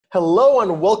Hello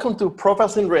and welcome to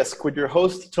Profiles in Risk with your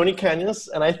host, Tony Cañas.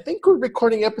 And I think we're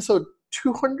recording episode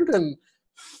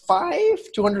 205,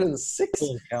 206,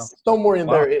 somewhere in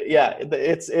there. Yeah,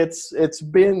 it's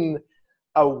been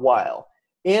a while.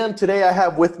 And today I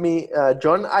have with me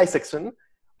Jon Isaacson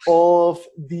of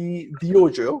the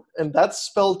Dyojo, and that's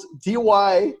spelled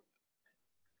D-Y,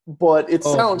 but it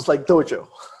sounds like dojo.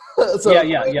 So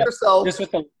yeah. yourself, just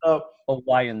with a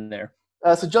Y in there.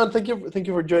 So Jon, thank you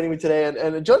for joining me today.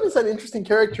 And Jon is an interesting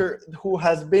character who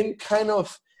has been kind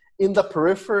of in the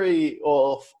periphery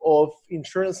of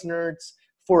insurance nerds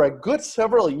for a good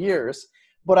several years.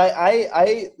 But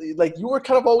I like, you were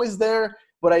kind of always there,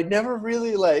 but I never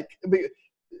really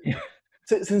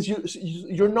since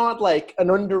you're not like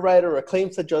an underwriter or a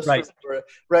claims adjuster,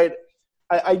 right?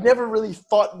 I never really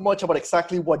thought much about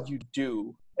exactly what you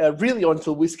do, really,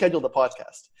 until we scheduled the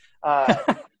podcast.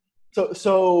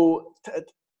 So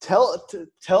tell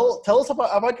us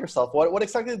about yourself. What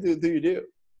exactly do you do?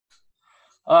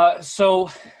 So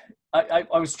I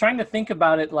was trying to think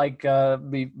about it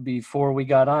before we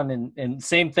got on, and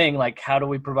same thing, like how do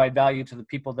we provide value to the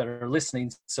people that are listening?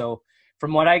 So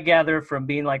from what I gather from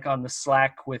being like on the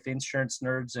Slack with insurance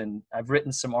nerds, and I've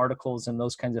written some articles and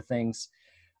those kinds of things,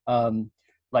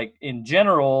 like in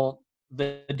general,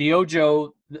 the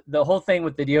Dyojo, the whole thing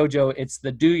with the Dyojo, it's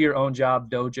the do your own job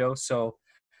dojo. So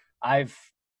I've,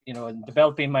 in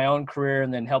developing my own career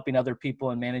and then helping other people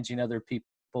and managing other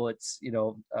people, it's,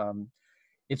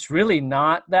 it's really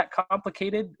not that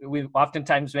complicated. We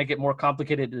oftentimes make it more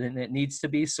complicated than it needs to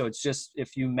be. So it's just,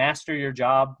 if you master your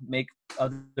job, make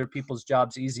other people's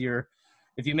jobs easier.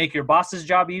 If you make your boss's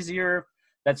job easier,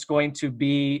 that's going to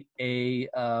be a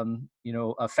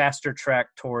faster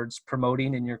track towards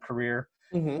promoting in your career.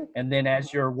 Mm-hmm. And then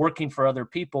as you're working for other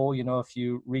people, if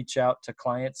you reach out to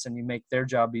clients and you make their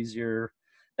job easier,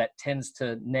 that tends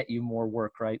to net you more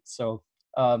work, right? So,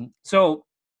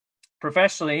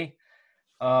 professionally,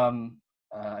 I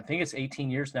think it's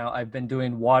 18 years now, I've been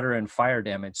doing water and fire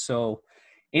damage. So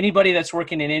anybody that's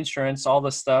working in insurance, all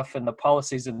the stuff and the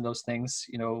policies and those things,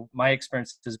 my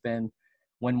experience has been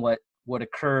when what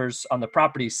occurs on the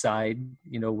property side,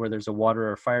 where there's a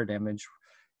water or fire damage,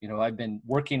 I've been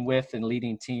working with and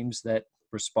leading teams that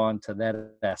respond to that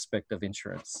aspect of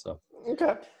insurance. So,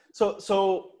 okay.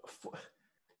 So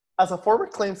as a former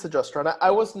claims adjuster, and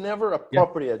I was never a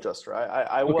property adjuster.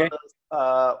 I was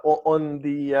on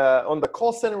the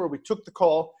call center where we took the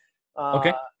call,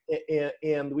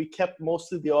 and we kept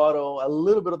most of the auto, a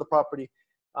little bit of the property.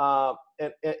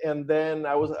 And then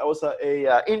I was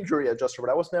a injury adjuster,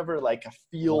 but I was never like a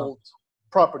field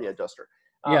property adjuster.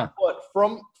 But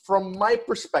from my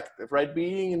perspective, right,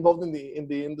 being involved in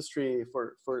the industry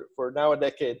for now a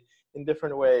decade in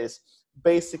different ways,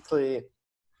 basically,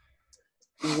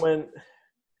 when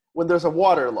there's a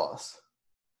water loss,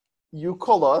 you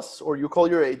call us or you call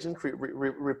your agent,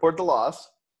 report the loss,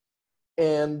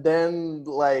 and then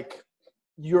like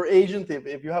your agent,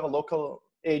 if you have a local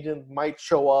agent, might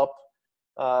show up,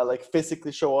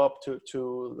 physically show up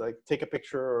to like take a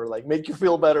picture or like make you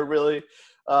feel better, really,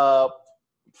 help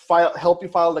you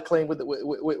file the claim with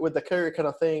the carrier, kind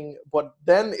of thing. But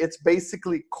then it's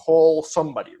basically call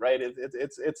somebody, right?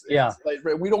 It's like,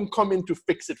 we don't come in to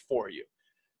fix it for you.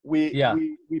 We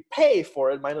pay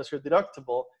for it minus your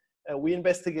deductible, and we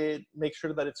investigate, make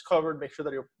sure that it's covered, make sure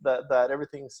that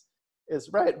everything's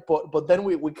is right, but then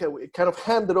we kind of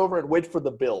hand it over and wait for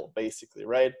the bill, basically,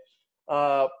 right?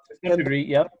 From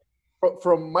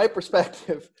my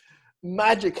perspective,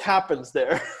 magic happens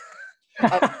there.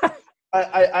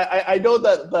 I know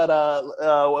that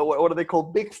what do they call,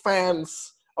 big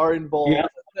fans are involved. Yeah.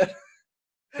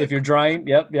 If you're drying,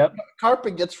 yep.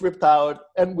 Carpet gets ripped out,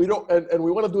 and we don't, and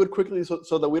we want to do it quickly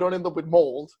so that we don't end up with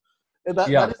mold, and that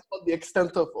is not the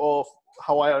extent of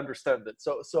how I understand it.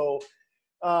 So.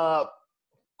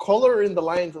 Color in the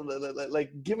lines, like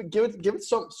give it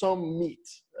some meat,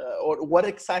 or what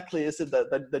exactly is it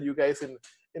that you guys in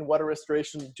water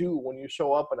restoration do when you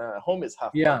show up and a home is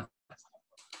half done?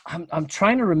 I'm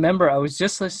trying to remember. I was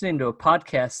just listening to a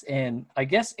podcast, and I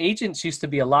guess agents used to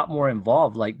be a lot more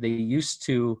involved. Like they used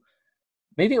to,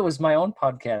 maybe it was my own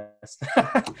podcast.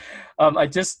 I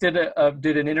just did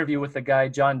an interview with a guy,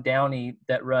 John Downey,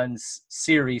 that runs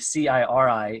CIRI,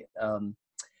 CIRI.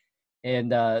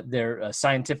 And their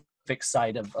scientific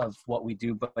side of what we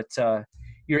do. But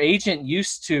your agent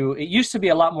used to be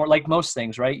a lot more like most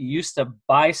things, right? You used to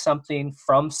buy something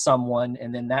from someone,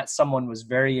 and then that someone was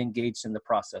very engaged in the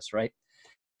process, right?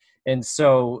 And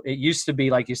so it used to be,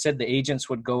 like you said, the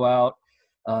agents would go out,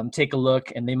 take a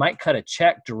look, and they might cut a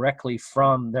check directly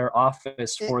from their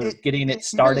office for getting it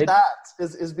started. That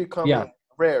is becoming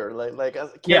rare. Like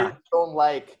carriers don't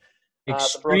like the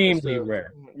brokers extremely rare.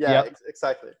 Yeah,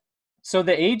 exactly. So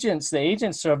the agents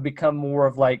have become more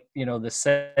of like, the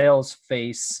sales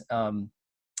face.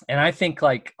 And I think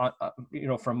like,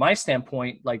 from my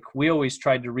standpoint, like we always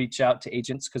tried to reach out to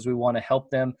agents because we want to help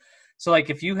them. So like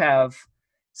if you have,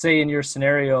 say in your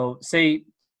scenario, say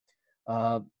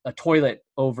a toilet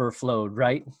overflowed,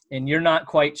 right? And you're not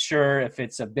quite sure if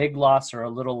it's a big loss or a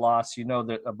little loss,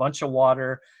 that a bunch of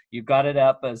water, you got it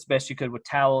up as best you could with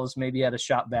towels, maybe at a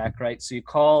shop vac, right? So you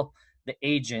call the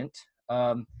agent,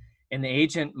 and the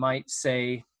agent might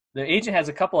say, the agent has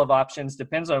a couple of options,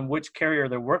 depends on which carrier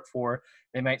they work for.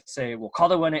 They might say, well, call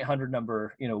the 1-800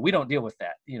 number. We don't deal with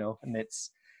that, and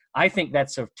I think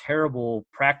that's a terrible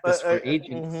practice for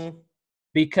agents,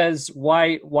 because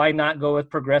why not go with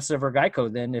Progressive or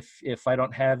Geico then if I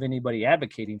don't have anybody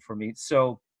advocating for me?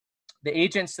 So the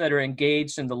agents that are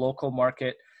engaged in the local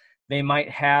market, they might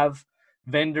have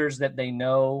vendors that they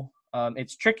know.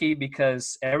 It's tricky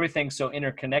because everything's so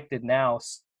interconnected now.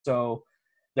 So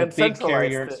the big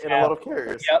carriers in a lot of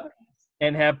carriers. Yep,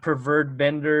 and have preferred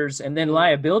vendors. And then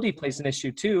liability plays an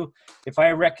issue too. If I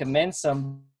recommend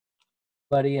somebody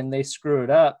and they screw it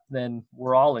up, then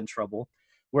we're all in trouble.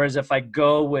 Whereas if I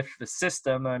go with the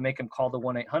system and I make them call the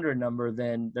 1-800 number,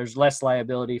 then there's less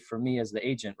liability for me as the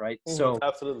agent, right? So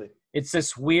absolutely, it's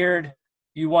this weird,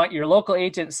 you want your local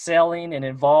agent selling and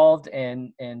involved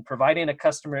and providing a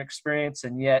customer experience,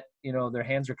 and yet, their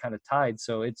hands are kind of tied.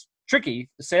 So it's tricky.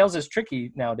 Sales is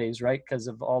tricky nowadays, right? Because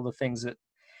of all the things that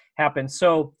happen.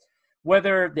 So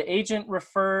whether the agent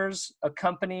refers a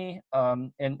company,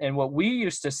 and what we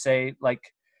used to say, like,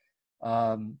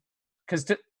 because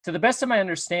to the best of my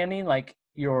understanding, like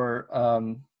your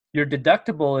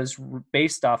deductible is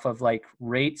based off of like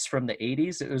rates from the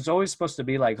 80s. It was always supposed to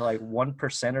be like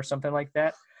 1% or something like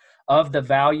that of the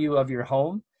value of your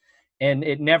home. And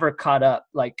it never caught up.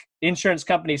 Like insurance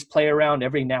companies play around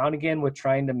every now and again with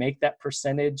trying to make that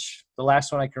percentage. The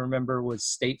last one I can remember was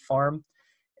State Farm.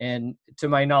 And to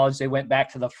my knowledge, they went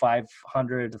back to the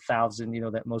 500,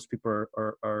 1,000, that most people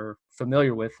are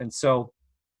familiar with. And so,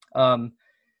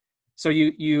 so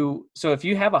if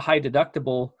you have a high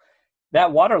deductible,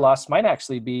 that water loss might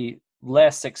actually be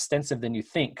less extensive than you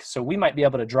think. So we might be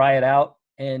able to dry it out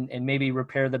and maybe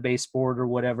repair the baseboard or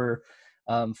whatever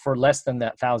for less than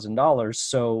that $1,000.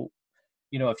 So,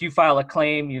 if you file a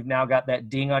claim, you've now got that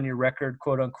ding on your record,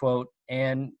 quote unquote,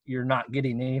 and you're not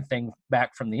getting anything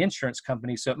back from the insurance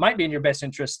company. So it might be in your best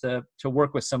interest to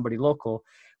work with somebody local.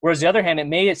 Whereas the other hand,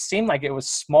 it seem like it was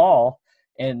small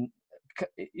and,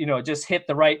 it just hit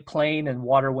the right plane and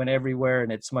water went everywhere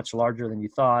and it's much larger than you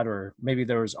thought, or maybe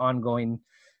there was ongoing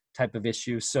type of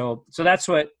issue. So that's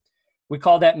what we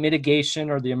call that mitigation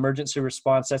or the emergency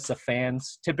response. That's the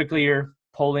fans. Typically you're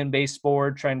pull-in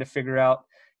baseboard, trying to figure out,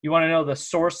 you want to know the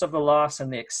source of the loss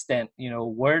and the extent,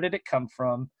 where did it come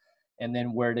from? And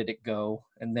then where did it go?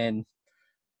 And then,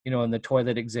 in the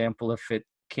toilet example, if it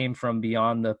came from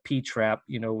beyond the P-trap,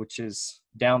 which is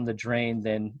down the drain,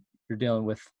 then you're dealing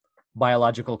with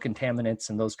biological contaminants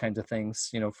and those kinds of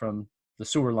things, from the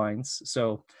sewer lines.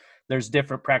 So there's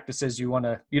different practices. You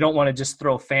don't want to just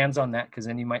throw fans on that, because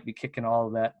then you might be kicking all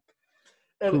of that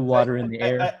poo water in the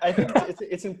air. I think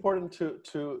it's important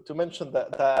to mention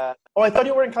that. Oh, I thought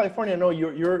you were in California. No,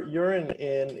 you're in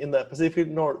the Pacific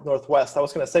Northwest. I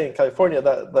was going to say in California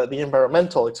that the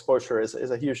environmental exposure is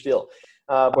a huge deal.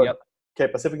 But Yep.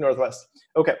 Okay, Pacific Northwest.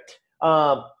 Okay.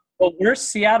 Well, we're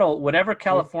Seattle. Whatever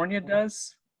California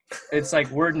does, it's like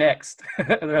we're next.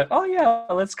 Like, oh yeah,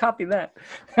 let's copy that.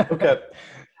 Okay.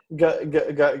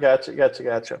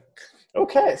 Gotcha.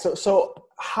 Okay, so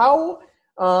how?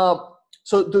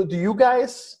 So do you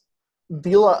guys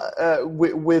deal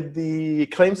with the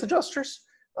claims adjusters,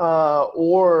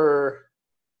 or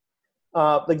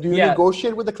like do you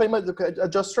negotiate with the claim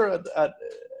adjuster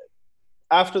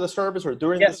after the service or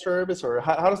during the service, or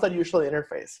how does that usually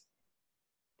interface?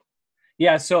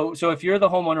 Yeah, so if you're the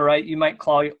homeowner, right, you might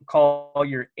call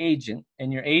your agent,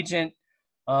 and your agent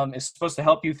is supposed to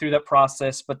help you through that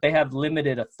process, but they have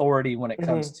limited authority when it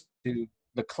comes to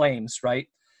the claims, right?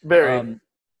 Very.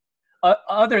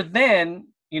 Other than,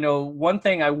 one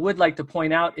thing I would like to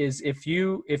point out is if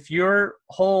your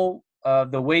whole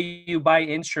the way you buy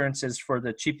insurance is for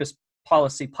the cheapest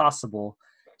policy possible,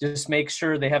 just make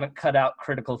sure they haven't cut out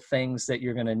critical things that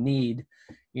you're going to need,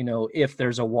 if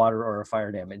there's a water or a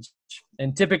fire damage.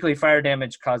 And typically fire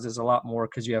damage causes a lot more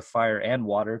because you have fire and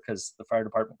water, because the fire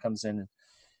department comes in and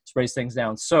sprays things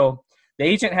down. So the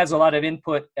agent has a lot of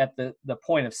input at the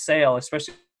point of sale,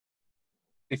 especially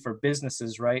for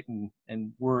businesses, right?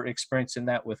 And we're experiencing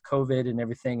that with COVID and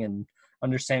everything, and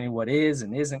understanding what is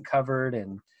and isn't covered,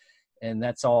 and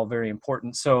that's all very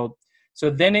important. So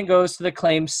then it goes to the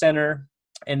claims center,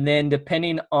 and then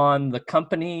depending on the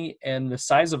company and the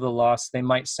size of the loss, they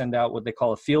might send out what they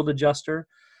call a field adjuster,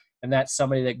 and that's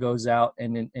somebody that goes out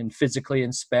and physically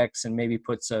inspects and maybe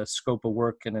puts a scope of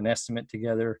work and an estimate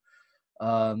together.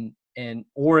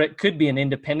 Or it could be an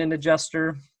independent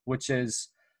adjuster, which is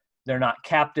they're not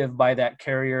captive by that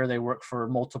carrier. They work for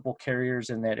multiple carriers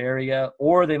in that area,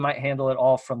 or they might handle it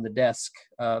all from the desk,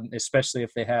 especially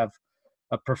if they have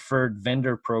a preferred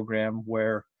vendor program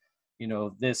where,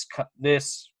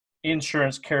 this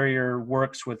insurance carrier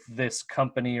works with this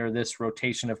company or this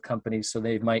rotation of companies. So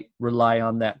they might rely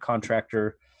on that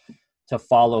contractor to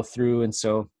follow through. And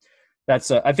so that's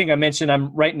I think I mentioned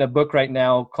I'm writing a book right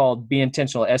now called Be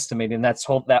Intentional Estimating.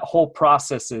 That whole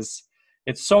process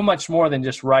it's so much more than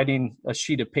just writing a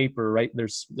sheet of paper, right?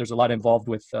 There's a lot involved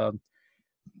with,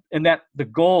 and that the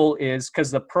goal is,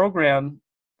 because the program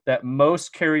that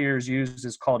most carriers use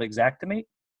is called Xactimate.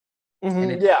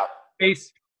 Mm-hmm, yeah.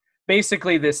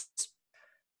 Basically this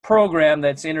program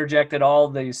that's interjected all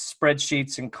these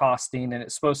spreadsheets and costing, and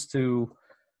it's supposed to,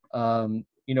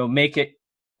 make it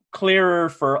clearer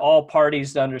for all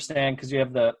parties to understand, because you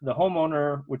have the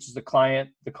homeowner, which is the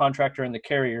client, the contractor, and the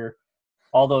carrier,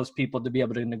 all those people to be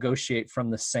able to negotiate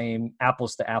from the same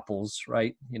apples to apples,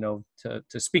 right? To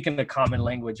speak in the common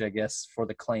language, I guess, for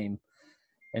the claim,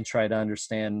 and try to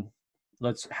understand,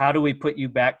 how do we put you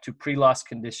back to pre-loss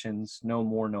conditions, no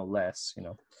more, no less,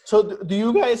 So do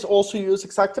you guys also use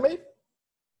Xactimate?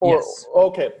 Yes.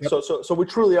 Okay. Yep. So we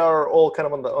truly are all kind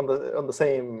of on the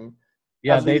same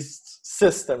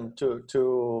system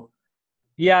to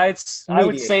yeah, it's mediate. I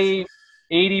would say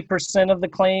 80% of the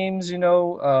claims,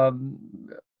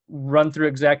 run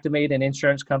through Xactimate, and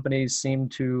insurance companies seem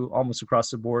to almost across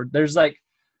the board. There's like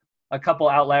a couple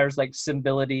outliers like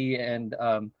Symbility and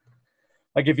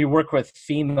like if you work with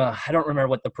FEMA, I don't remember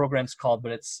what the program's called,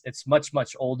 but it's much,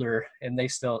 much older, and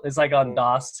it's like on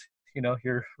DOS,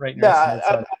 you're writing your estimates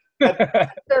on.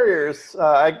 Carriers,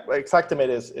 Xactimate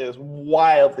is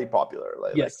wildly popular.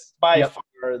 Like by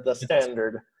far the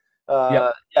standard.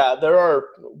 Yeah, there are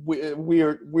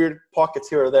weird pockets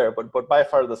here or there, but by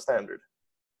far the standard.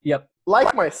 Yep.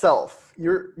 Like myself,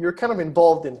 you're kind of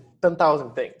involved in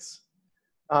 10,000 things.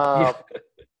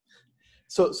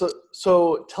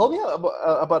 So tell me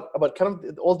about kind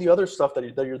of all the other stuff that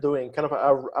you're doing, kind of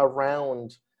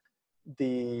around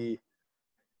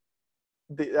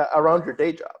around your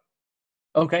day job.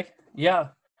 Okay. Yeah.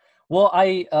 Well,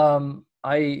 I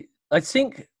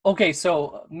think, okay,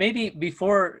 so maybe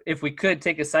before, if we could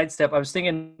take a sidestep, I was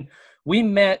thinking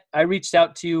I reached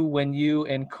out to you when you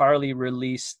and Carly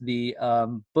released the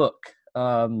book,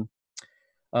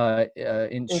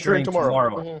 Insuring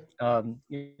Tomorrow,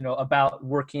 mm-hmm. About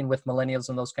working with millennials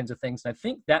and those kinds of things. And I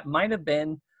think that might have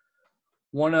been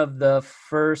one of the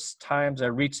first times I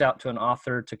reached out to an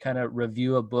author to kind of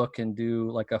review a book and do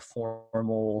like a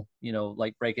formal,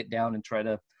 like break it down and try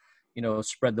to,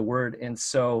 spread the word. And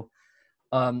so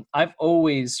I've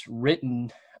always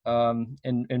written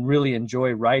and really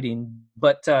enjoy writing.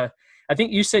 But I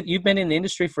think you said you've been in the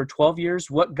industry for 12 years.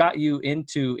 What got you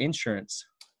into insurance?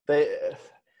 They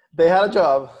had a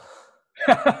job.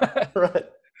 Right.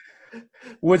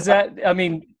 Was that,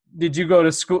 did you go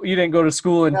to school? You didn't go to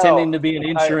school intending to be in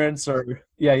insurance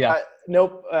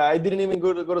Nope. I didn't even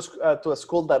go to a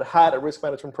school that had a risk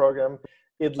management program.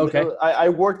 I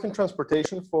worked in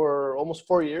transportation for almost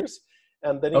 4 years.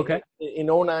 And then in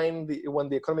 2009, when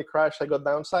the economy crashed, I got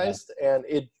downsized. And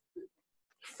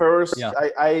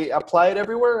I applied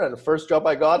everywhere. And the first job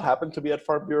I got happened to be at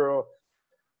Farm Bureau.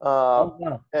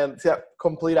 And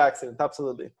complete accident.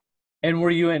 Absolutely. And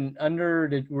were you in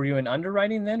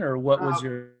underwriting then, or what was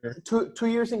your 2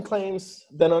 years in claims,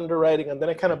 then underwriting, and then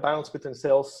I kind of bounced between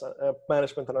sales,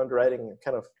 management, and underwriting,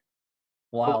 kind of.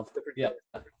 Wow.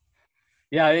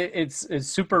 Yeah. It's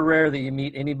super rare that you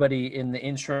meet anybody in the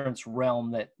insurance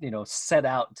realm that set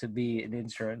out to be in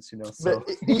insurance. So. But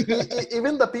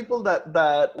even the people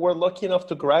that were lucky enough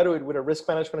to graduate with a risk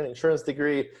management and insurance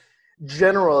degree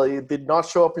generally did not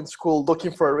show up in school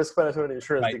looking for a risk management and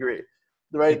insurance degree.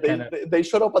 Right, they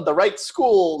showed up at the right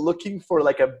school looking for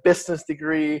like a business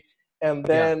degree, and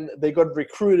then they got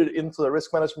recruited into the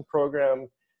risk management program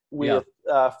with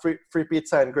free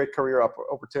pizza and great career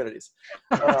opportunities.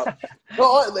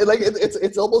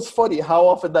 It's almost funny how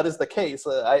often that is the case.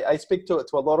 I speak to a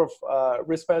lot of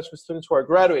risk management students who are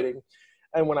graduating,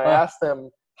 and when I ask them,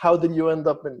 how did you end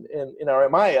up in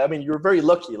RMI? You're very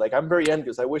lucky. Like, I'm very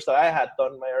envious. I wish that I had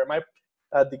done my RMI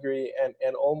degree, and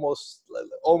almost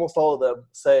all of them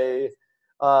say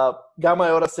Gamma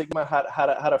Iota Sigma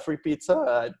had a free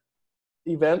pizza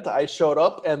event. I showed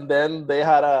up, and then they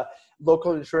had a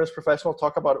local insurance professional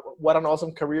talk about what an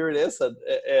awesome career it is, and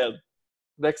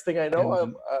next thing I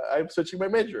know, I'm switching my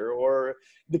major or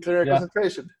declaring a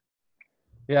concentration.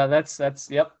 Yeah, that's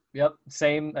yep.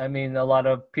 Same. I mean, a lot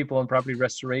of people in property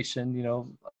restoration,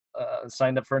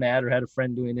 signed up for an ad or had a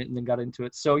friend doing it and then got into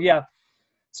it. So yeah.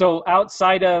 So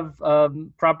outside of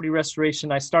property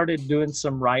restoration, I started doing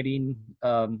some writing.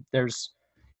 There's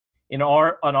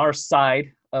on our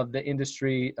side of the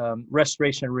industry,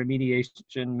 Restoration and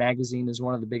Remediation Magazine is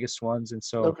one of the biggest ones, and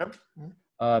so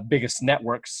biggest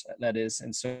networks, that is.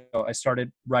 And so I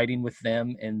started writing with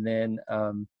them, and then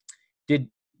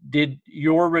did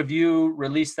your review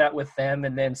release that with them,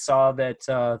 and then saw that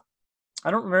I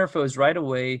don't remember if it was right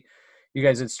away. You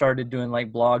guys had started doing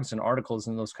like blogs and articles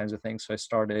and those kinds of things. So I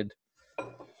started,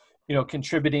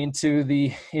 contributing to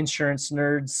the Insurance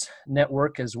Nerds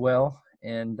network as well.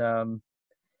 And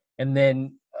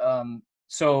then,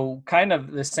 so kind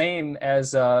of the same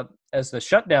as the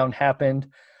shutdown happened,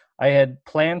 I had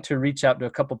planned to reach out to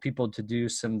a couple people to do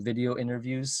some video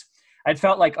interviews. I'd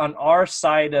felt like on our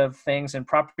side of things in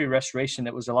property restoration,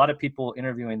 it was a lot of people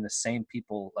interviewing the same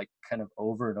people, like kind of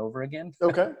over and over again.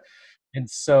 Okay. And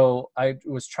so I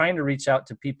was trying to reach out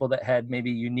to people that had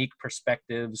maybe unique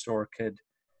perspectives or could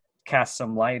cast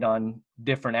some light on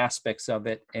different aspects of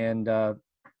it. And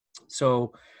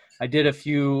so I did a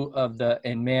few of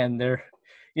and man, they're,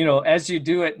 as you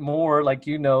do it more, like,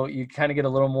 you kind of get a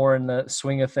little more in the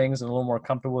swing of things and a little more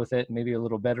comfortable with it, maybe a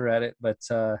little better at it. But,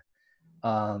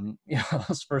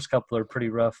 those first couple are pretty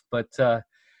rough. But,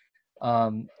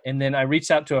 and then I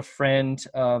reached out to a friend,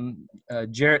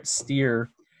 Jarrett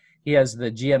Steer. He has the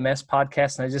GMS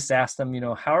podcast, and I just asked him,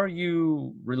 how are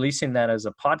you releasing that as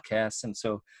a podcast? And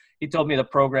so he told me the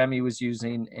program he was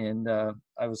using, and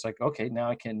I was like, okay, now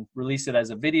I can release it as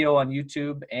a video on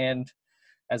YouTube and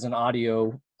as an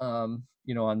audio, on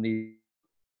these.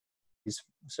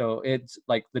 So it's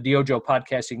like the Dyojo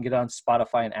podcast, you can get on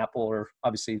Spotify and Apple, or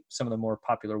obviously some of the more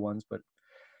popular ones, but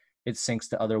it syncs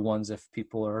to other ones if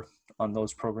people are on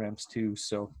those programs too.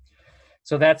 So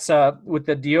that's with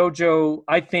the Dyojo,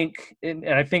 I think, and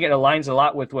I think it aligns a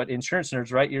lot with what Insurance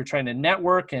Nerds, right? You're trying to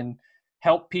network and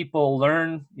help people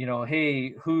learn,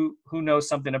 hey, who knows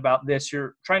something about this?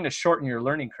 You're trying to shorten your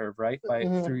learning curve, right?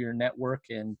 Through your network.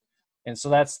 And so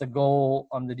that's the goal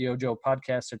on the Dyojo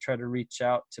podcast, to try to reach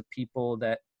out to people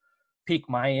that pique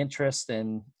my interest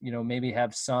and, maybe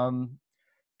have some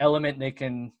element they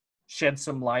can shed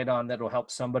some light on that will help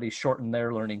somebody shorten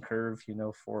their learning curve,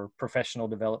 for professional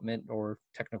development or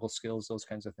technical skills, those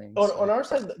kinds of things. On our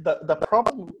side, the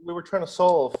problem we were trying to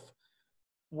solve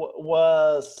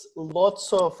was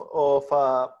lots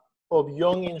of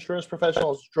young insurance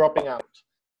professionals dropping out.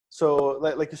 So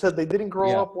like you said, they didn't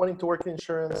grow up wanting to work in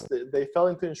insurance. They fell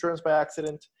into insurance by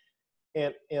accident.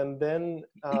 And then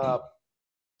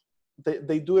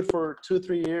they do it for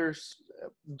 2-3 years,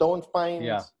 don't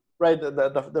find... Right,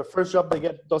 the first job they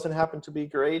get doesn't happen to be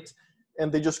great,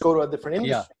 and they just go to a different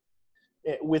industry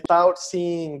without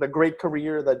seeing the great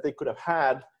career that they could have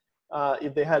had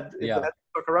if they had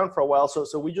stuck around for a while.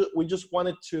 So we just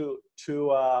wanted to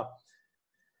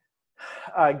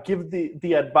give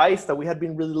the advice that we had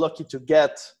been really lucky to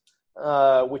get,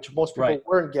 which most people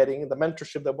weren't getting, the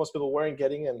mentorship that most people weren't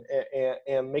getting,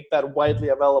 and make that widely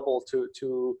available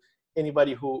to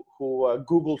anybody who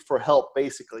Googled for help,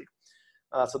 basically.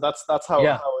 So that's how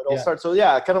it all starts. So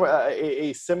kind of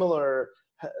a similar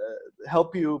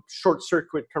help you short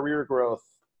circuit career growth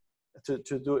to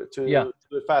do it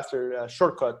faster,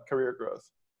 shortcut career growth.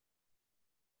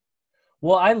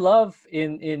 Well, I love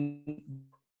in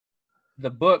the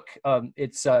book,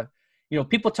 it's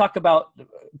people talk about,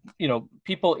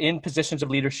 people in positions of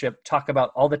leadership talk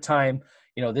about all the time,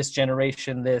 this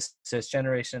generation, this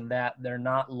generation, that, they're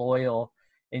not loyal.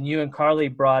 And you and Carly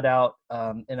brought out,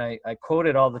 and I quote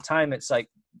it all the time, it's like,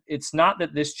 it's not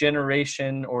that this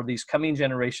generation or these coming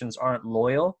generations aren't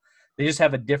loyal. They just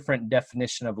have a different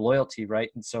definition of loyalty, right?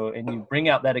 And you bring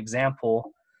out that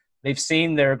example. They've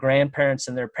seen their grandparents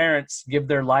and their parents give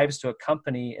their lives to a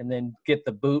company and then get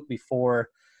the boot before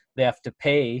they have to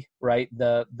pay, right,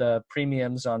 the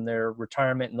premiums on their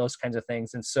retirement and those kinds of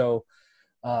things. And so,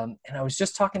 and I was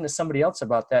just talking to somebody else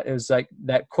about that. It was like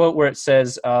that quote where it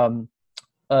says,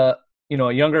 a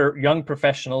young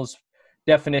professional's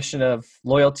definition of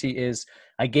loyalty is,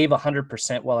 I gave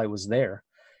 100% while I was there.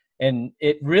 And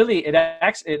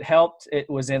it helped. It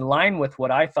was in line with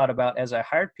what I thought about as I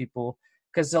hired people,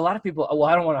 because a lot of people,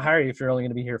 I don't want to hire you if you're only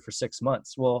going to be here for 6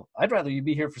 months. Well, I'd rather you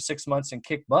be here for 6 months and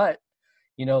kick butt,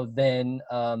 then,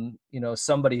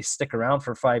 somebody stick around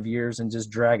for 5 years and just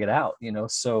drag it out,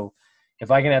 so if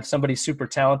I can have somebody super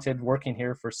talented working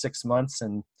here for 6 months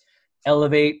and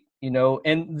elevate,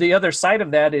 and the other side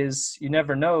of that is you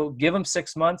never know, give them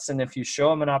 6 months. And if you show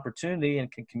them an opportunity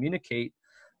and can communicate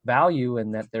value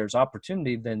and that there's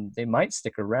opportunity, then they might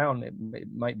stick around. It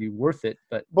might be worth it.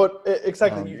 But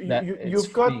exactly.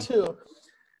 You've got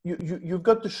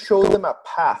to show them a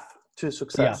path to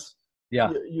success.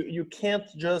 Yeah. You can't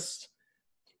just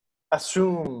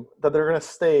assume that they're going to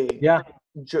stay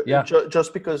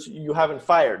just because you haven't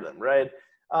fired them. Right.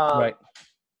 Right.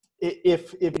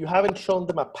 If you haven't shown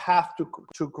them a path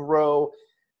to grow,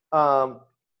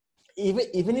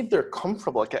 even if they're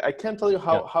comfortable, like I can't tell you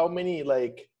how many,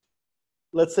 like,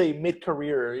 let's say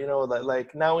mid-career,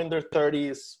 like now in their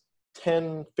 30s,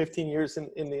 10, 15 years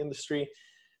in the industry,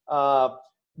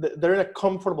 they're in a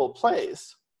comfortable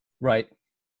place. Right.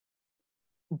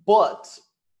 But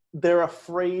they're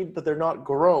afraid that they're not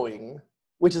growing,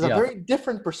 which is a very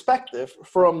different perspective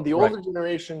from the older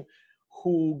generation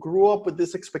who grew up with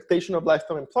this expectation of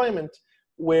lifetime employment,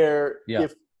 where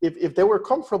if they were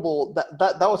comfortable,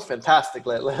 that was fantastic. A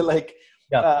lot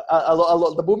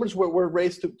the boomers were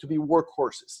raised to be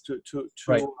workhorses.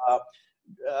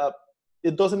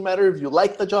 It doesn't matter if you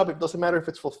like the job. It doesn't matter if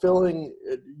it's fulfilling.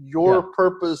 Your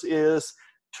purpose is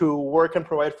to work and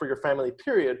provide for your family.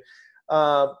 Period.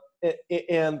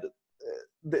 And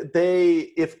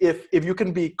if you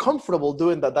can be comfortable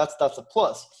doing that, that's a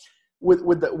plus.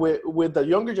 With the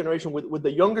younger generation, with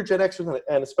the younger Gen Xers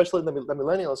and especially the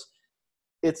millennials,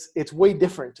 it's way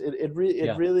different. It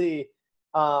really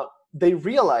they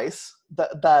realize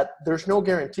that there's no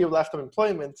guarantee of lifetime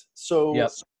employment. So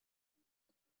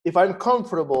if I'm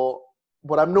comfortable,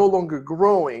 but I'm no longer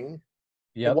growing,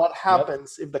 what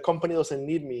happens if the company doesn't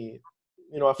need me?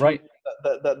 A few years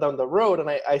down the road, and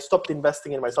I stopped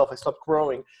investing in myself. I stopped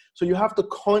growing. So you have to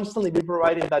constantly be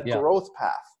providing that growth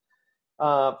path.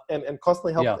 And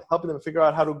constantly helping them figure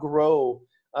out how to grow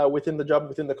within the job,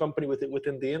 within the company,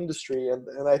 within the industry.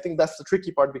 And I think that's the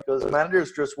tricky part, because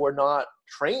managers just were not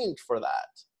trained for that.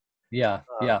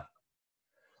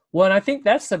 Well, and I think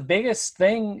that's the biggest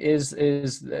thing is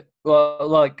that, well,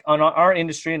 like on our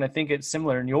industry, and I think it's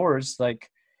similar in yours, like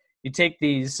you take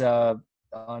these, I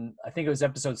think it was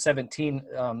episode 17,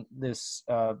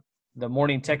 the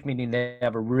morning tech meeting, they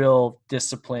have a real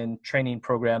discipline training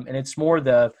program, and it's more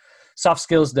the soft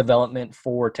skills development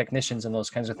for technicians and those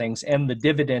kinds of things, and the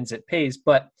dividends it pays.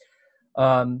 But,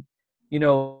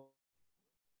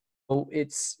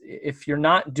 it's, if you're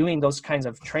not doing those kinds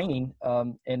of training,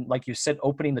 and like you said,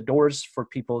 opening the doors for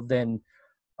people, then,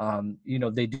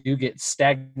 they do get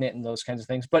stagnant and those kinds of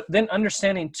things. But then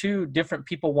understanding too, different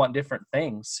people want different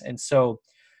things. And so,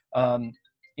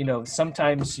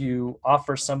 sometimes you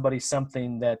offer somebody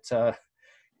something that,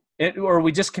 or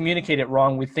we just communicate it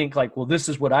wrong. We think like, well, this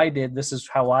is what I did. This is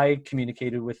how I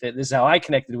communicated with it. This is how I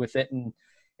connected with it. And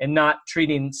not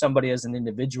treating somebody as an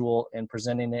individual and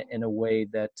presenting it in a way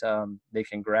that they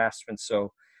can grasp. And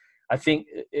so I think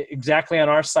exactly on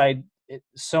our side,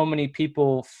 so many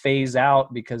people phase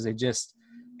out because they just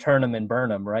turn them and burn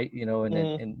them. Right.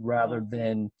 And rather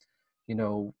than,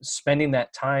 spending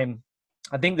that time,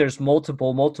 I think there's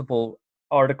multiple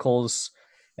articles,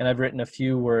 and I've written a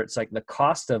few where it's like the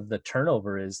cost of the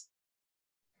turnover is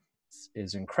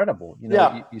incredible.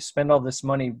 You spend all this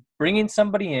money bringing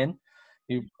somebody in,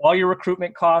 all your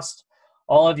recruitment costs,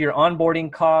 all of your onboarding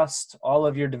costs, all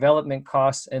of your development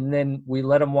costs, and then we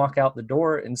let them walk out the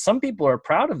door. And some people are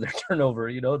proud of their turnover.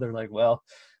 They're like, well,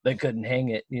 they couldn't hang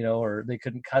it, or they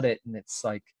couldn't cut it. And it's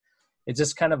like, it's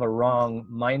just kind of a wrong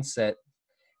mindset.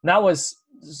 And that was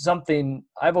something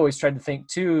I've always tried to think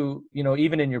too,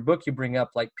 even in your book, you bring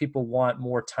up like people want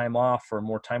more time off or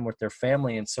more time with their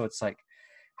family. And so it's like,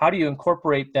 how do you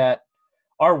incorporate that?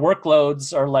 Our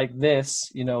workloads are like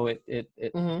this,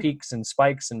 it peaks and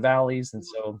spikes and valleys. And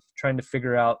so trying to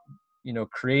figure out,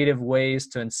 creative ways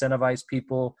to incentivize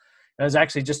people. And I was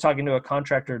actually just talking to a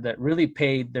contractor that really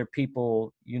paid their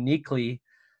people uniquely,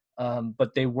 but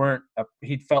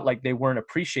he felt like they weren't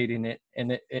appreciating it.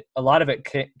 And a lot of it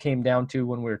came down to,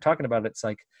 when we were talking about it, it's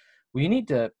like, well, you need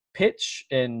to pitch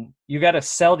and you got to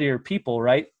sell to your people,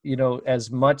 right?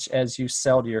 As much as you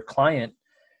sell to your client.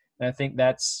 And I think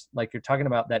that's like you're talking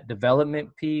about, that development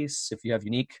piece. If you have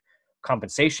unique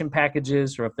compensation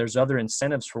packages, or if there's other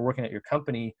incentives for working at your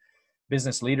company,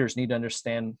 business leaders need to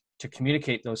understand to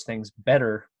communicate those things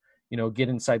better, get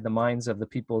inside the minds of the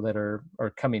people that are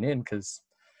coming in.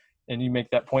 And you make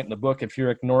that point in the book, if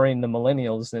you're ignoring the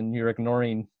millennials, then you're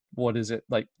ignoring, what is it,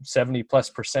 like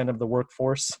 70+% of the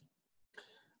workforce?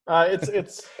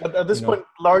 It's at this point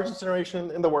largest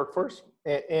generation in the workforce,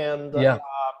 and Yeah.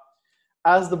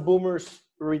 as the boomers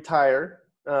retire,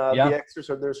 Yeah. the Xers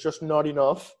are there's just not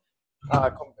enough,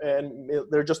 and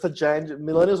they're just a giant.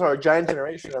 Millennials are a giant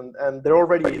generation, and they're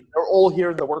all here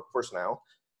in the workforce now.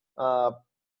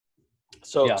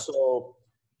 So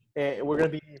we're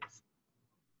going to be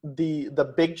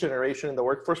the big generation in the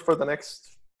workforce for the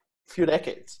next few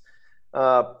decades.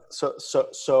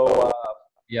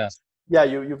 Yes. Yeah,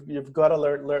 you've got to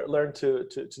learn to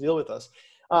deal with us.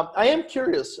 I am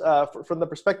curious from the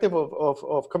perspective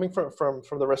of coming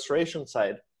from the restoration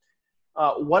side.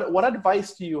 What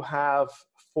advice do you have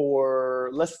for?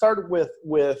 Let's start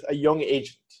with a young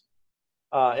agent,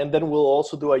 and then we'll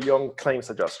also do a young claims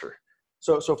adjuster.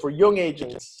 So for young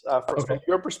agents, from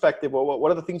your perspective,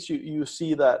 what are the things you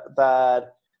see that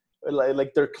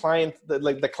like their client,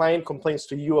 like the client complains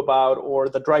to you about, or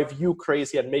that drive you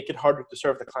crazy and make it harder to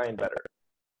serve the client better?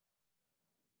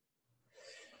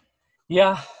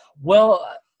 Yeah, well,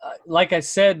 like I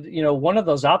said, one of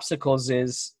those obstacles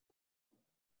is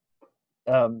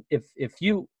if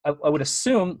you, I would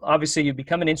assume, obviously you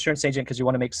become an insurance agent because you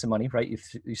want to make some money, right?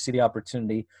 You see the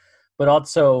opportunity, but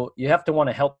also you have to want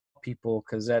to help people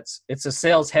because it's a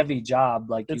sales heavy job.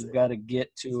 Like you've got to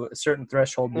get to a certain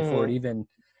threshold before it even,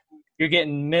 you're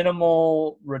getting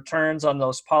minimal returns on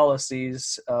those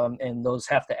policies, and those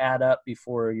have to add up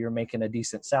before you're making a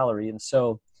decent salary. And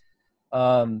so,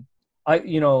 in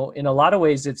a lot of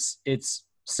ways, it's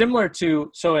similar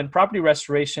to, so in property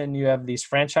restoration, you have these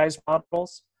franchise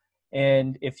models.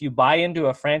 And if you buy into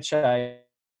a franchise,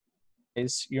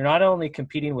 you're not only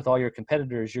competing with all your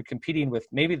competitors, you're competing with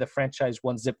maybe the franchise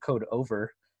one zip code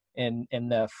over, and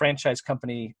the franchise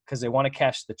company, because they want to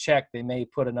cash the check, they may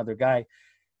put another guy,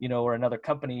 or another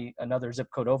company, another zip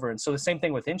code over. And so the same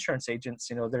thing with insurance agents,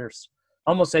 there's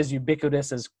almost as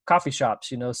ubiquitous as coffee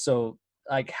shops, so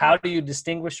like, how do you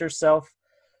distinguish yourself?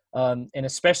 And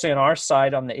especially on our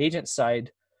side, on the agent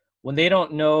side, when they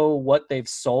don't know what they've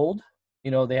sold,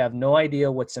 they have no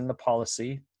idea what's in the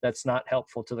policy. That's not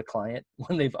helpful to the client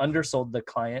when they've undersold the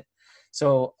client.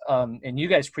 So, and you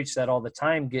guys preach that all the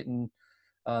time,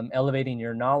 elevating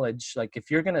your knowledge. Like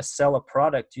if you're going to sell a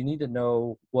product, you need to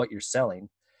know what you're selling.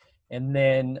 And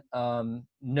then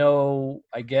know,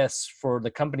 I guess, for the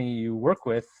company you work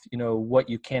with, what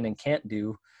you can and can't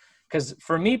do. Because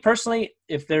for me personally,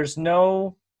 if there's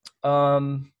no,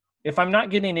 if I'm not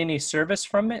getting any service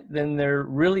from it, then there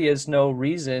really is no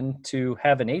reason to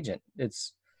have an agent.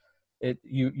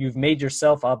 You've made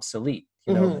yourself obsolete,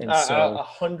 and so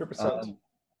 100%.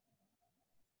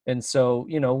 And so,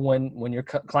 when your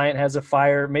client has a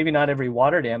fire, maybe not every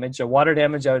water damage, I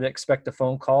would expect a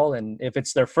phone call. And if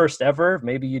it's their first ever,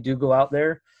 maybe you do go out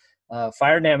there.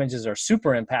 Fire damages are super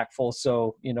impactful.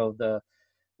 So,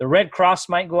 the Red Cross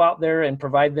might go out there and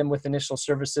provide them with initial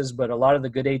services, but a lot of the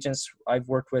good agents I've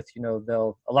worked with,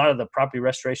 a lot of the property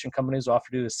restoration companies will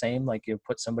offer to do the same. Like you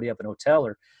put somebody up in a hotel,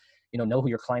 or, know who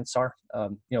your clients are.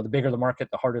 The bigger the market,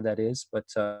 the harder that is. But,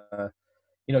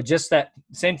 just that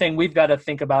same thing we've got to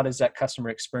think about is that customer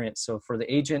experience. So for the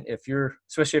agent,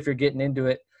 especially if you're getting into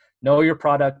it, know your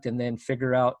product and then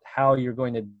figure out how you're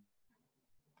going to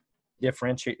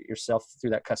differentiate yourself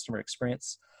through that customer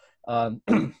experience.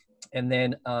 And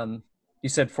then you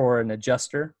said for an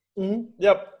adjuster. Mm-hmm.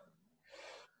 Yep.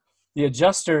 The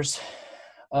adjusters.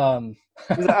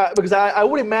 Because I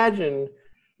would imagine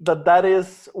that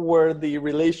is where the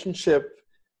relationship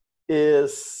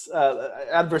is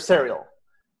adversarial.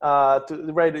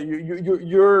 Right,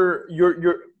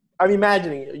 I'm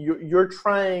imagining you're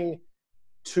trying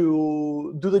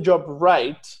to do the job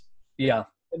right. Yeah.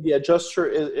 And the adjuster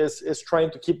is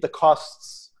trying to keep the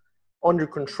costs under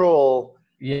control.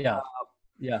 Yeah.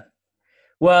 Yeah.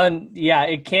 Well, and yeah,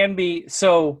 it can be.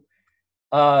 So,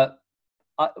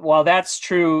 while that's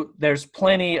true, there's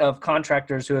plenty of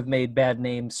contractors who have made bad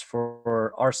names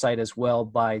for our site as well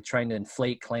by trying to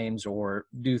inflate claims or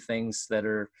do things that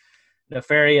are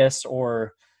nefarious,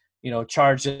 or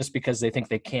charge just because they think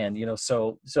they can,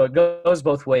 so it goes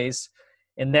both ways.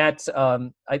 And that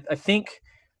I think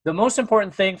the most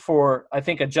important thing for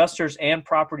adjusters and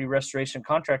property restoration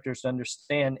contractors to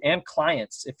understand, and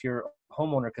clients if you're a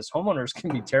homeowner, because homeowners can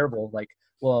be terrible. Like,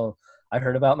 well, I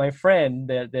heard about my friend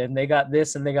that then they got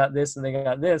this and they got this and they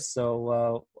got this,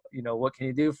 so what can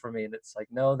you do for me? And it's like,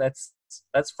 no, that's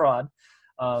fraud.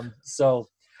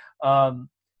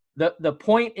 The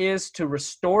point is to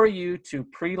restore you to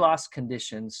pre-loss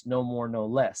conditions, no more, no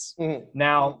less. Mm-hmm.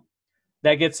 Now,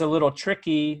 that gets a little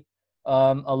tricky.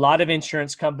 A lot of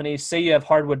insurance companies say you have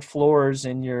hardwood floors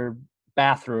in your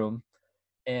bathroom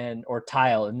or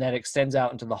tile, and that extends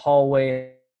out into the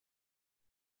hallway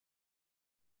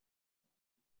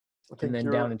and then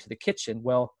down into the kitchen.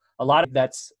 Well, a lot of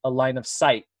that's a line of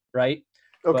sight, right?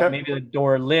 Okay. But maybe the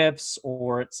door lifts,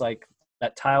 or it's like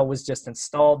that tile was just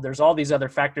installed. There's all these other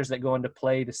factors that go into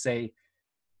play to say,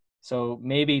 so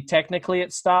maybe technically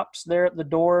it stops there at the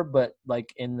door, but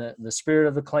like in the spirit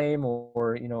of the claim,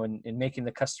 or you know, in making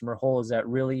the customer whole, is that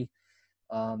really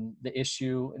the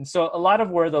issue? And so a lot of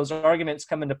where those arguments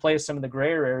come into play is some of the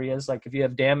grayer areas, like if you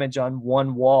have damage on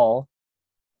one wall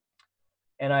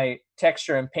and I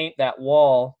texture and paint that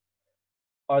wall,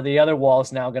 are the other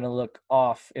walls now going to look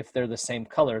off if they're the same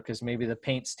color? Because maybe the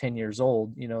paint's 10 years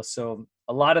old, you know? So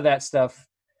a lot of that stuff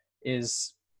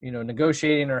is, you know,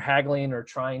 negotiating or haggling or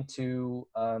trying to,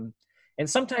 and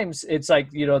sometimes it's like,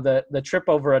 you know, the trip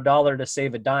over $1 to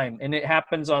save a dime. And it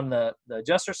happens on the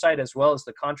adjuster side as well as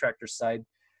the contractor side.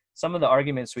 Some of the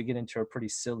arguments we get into are pretty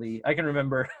silly. I can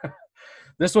remember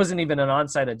this wasn't even an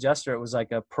on-site adjuster. It was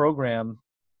like a program.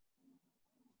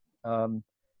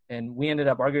 And we ended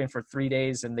up arguing for 3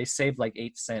 days, and they saved like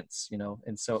 8 cents, you know?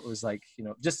 And so it was like, you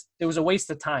know, just, it was a waste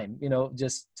of time, you know,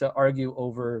 just to argue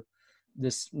over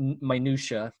this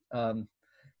minutia. You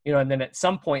know, and then at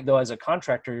some point though, as a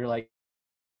contractor, you're like,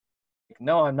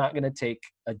 no, I'm not going to take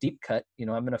a deep cut. You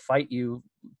know, I'm going to fight you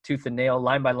tooth and nail,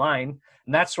 line by line.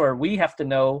 And that's where we have to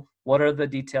know what are the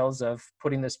details of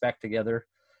putting this back together,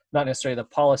 not necessarily the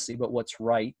policy, but what's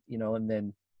right, you know, and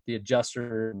then the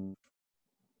adjuster and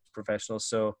professionals.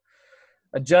 So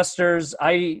adjusters,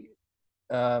 I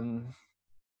think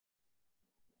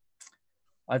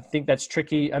that's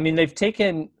tricky. I mean, they've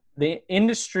taken the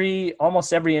industry,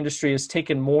 almost every industry has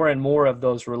taken more and more of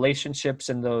those relationships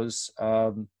and those,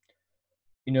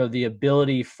 you know, the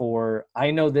ability for,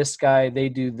 I know this guy, they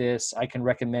do this, I can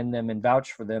recommend them and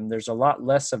vouch for them. There's a lot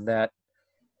less of that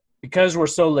because we're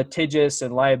so litigious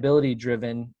and liability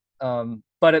driven.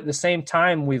 But at the same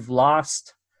time, we've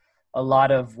lost a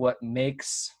lot of what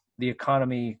makes the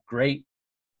economy great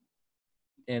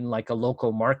and like a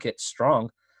local market strong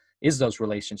is those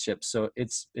relationships. So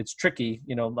it's tricky,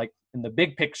 you know, like in the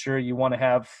big picture, you want to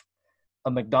have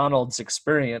a McDonald's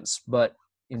experience, but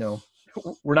you know,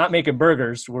 we're not making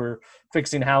burgers, we're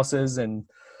fixing houses. And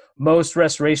most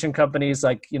restoration companies,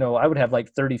 like, you know, I would have like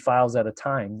 30 files at a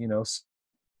time, you know?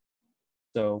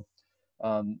 So,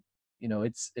 you know,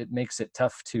 it makes it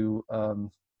tough to,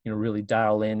 you know, really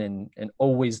dial in and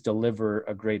always deliver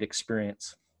a great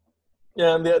experience.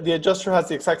 Yeah, and the adjuster has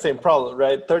the exact same problem,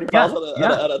 right? 30 files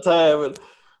at a time. And,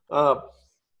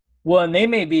 well, and they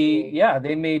may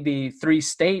be 3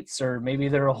 states, or maybe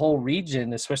they're a whole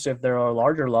region, especially if they're a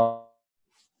larger loss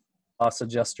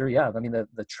adjuster. Yeah, I mean,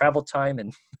 the travel time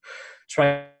and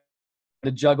trying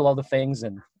to juggle all the things.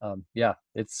 And yeah,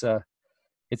 it's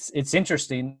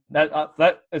interesting.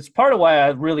 That it's part of why I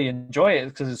really enjoy it,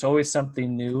 because it's always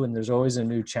something new and there's always a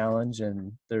new challenge,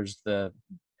 and there's the,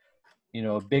 you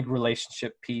know, a big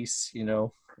relationship piece, you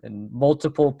know, and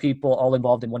multiple people all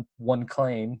involved in one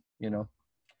claim, you know.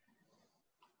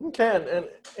 Okay, and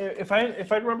if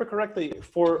I remember correctly,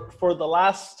 for the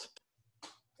last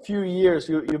few years,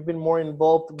 you've been more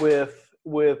involved with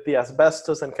the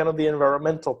asbestos and kind of the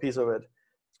environmental piece of it.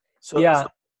 So yeah,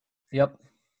 yep.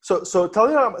 So tell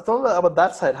me about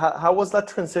that side. How was that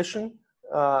transition,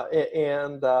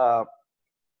 and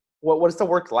what is the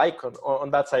work like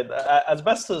on that side?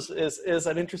 Asbestos is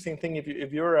an interesting thing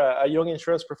if you're a young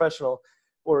insurance professional,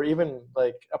 or even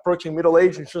like approaching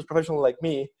middle-aged insurance professional like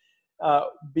me,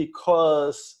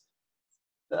 because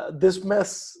this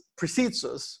mess precedes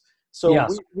us. So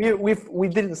yes. we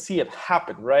didn't see it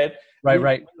happen, right?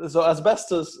 Right. So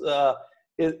asbestos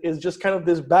is just kind of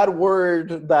this bad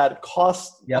word that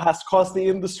has cost the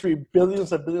industry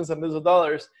billions and billions and billions of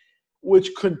dollars,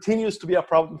 which continues to be a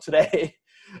problem today.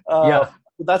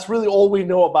 That's really all we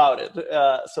know about it.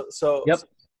 So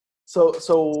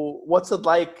what's it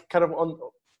like, kind of on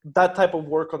that type of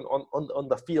work on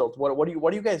the field? What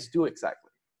do you guys do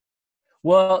exactly?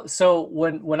 Well, so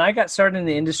when I got started in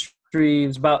the industry, it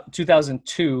was about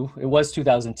 2002. It was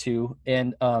 2002,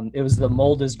 and it was the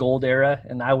mold is gold era,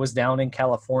 and I was down in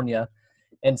California,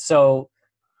 and so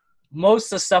most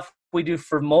of the stuff we do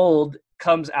for mold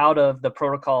comes out of the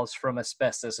protocols from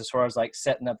asbestos, as far as like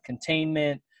setting up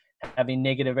containment, having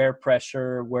negative air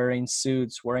pressure, wearing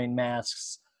suits, wearing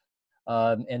masks,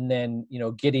 and then, you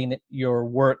know, getting your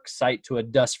work site to a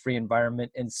dust-free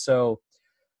environment. And so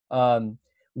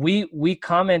we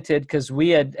commented, because we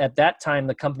had, at that time,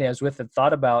 the company I was with had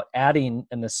thought about adding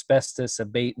an asbestos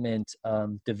abatement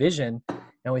division.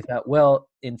 And we thought, well,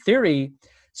 in theory,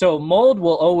 so mold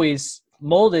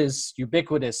is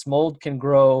ubiquitous. Mold can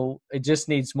grow. It just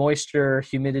needs moisture,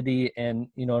 humidity, and,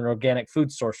 you know, an organic food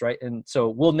source, right? And so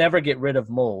we'll never get rid of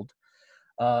mold.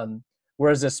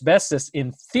 Whereas asbestos,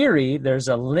 in theory, there's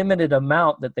a limited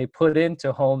amount that they put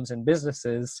into homes and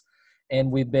businesses. And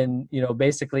we've been,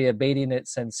 basically abating it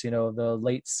since, the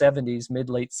late 70s,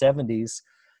 mid-late 70s.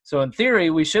 So in theory,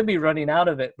 we should be running out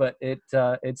of it, but it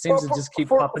seems to just keep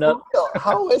popping up. Real,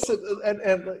 how is it?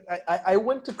 And I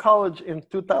went to college in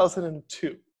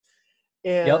 2002.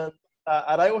 And yep.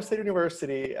 At Iowa State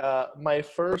University, my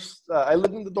first, I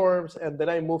lived in the dorms, and then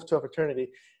I moved to a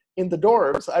fraternity. In the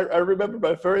dorms, I remember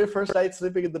my very first night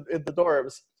sleeping in the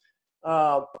dorms.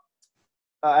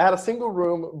 I had a single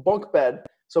room bunk bed,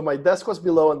 so my desk was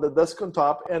below and the desk on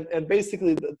top, and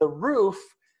basically the roof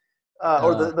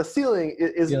or the ceiling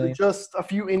is just a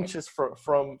few inches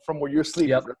from where you're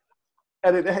sleeping. Yep.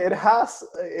 And it has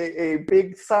a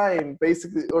big sign,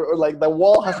 basically, or like the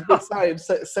wall has a big sign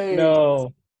saying,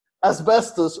 no.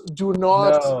 Asbestos, do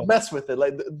not mess with it.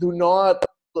 Like, do not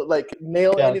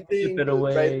nail anything. Keep it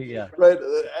away. Right? Yeah. Right.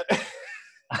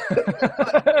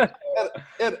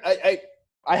 And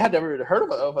I had never even heard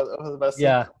of asbestos.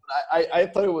 Yeah. I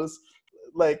thought it was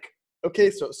like,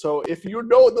 okay, so if you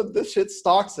know that this shit's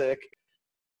toxic,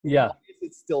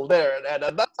 it's still there. And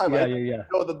at that time, I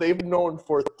know that they've known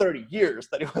for 30 years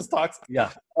that it was toxic. Yeah.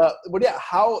 But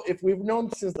how, if we've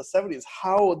known since the 70s,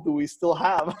 how do we still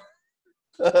have?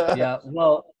 Yeah,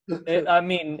 well,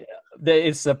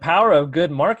 it's the power of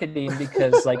good marketing,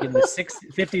 because like in the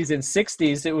 50s and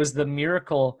 60s, it was the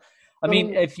miracle. I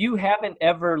mean, if you haven't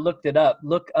ever looked it up,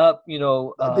 look up,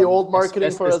 the old marketing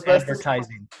for asbestos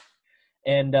advertising.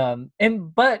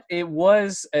 But it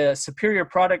was a superior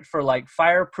product for like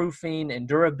fireproofing and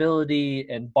durability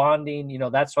and bonding.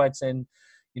 That's why it's in,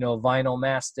 vinyl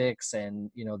mastics and,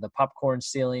 the popcorn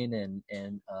ceiling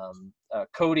and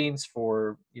coatings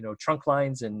for, trunk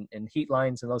lines and heat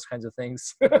lines and those kinds of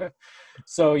things.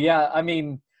 So, yeah, I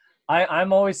mean,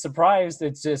 I'm always surprised.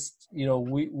 It's just,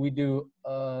 we do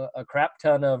a crap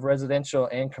ton of residential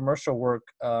and commercial work.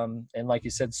 And like you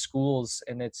said, schools,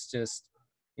 and it's just,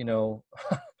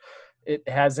 it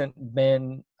hasn't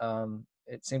been,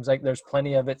 it seems like there's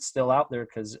plenty of it still out there,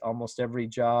 because almost every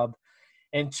job.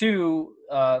 And two,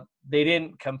 they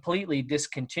didn't completely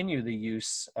discontinue the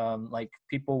use. Like,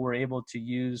 people were able to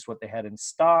use what they had in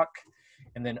stock,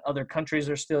 and then other countries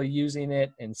are still using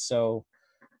it. And so,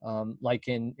 like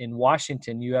in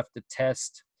Washington, you have to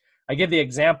test. I give the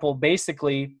example,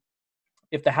 basically,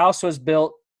 if the house was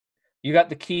built, you got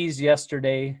the keys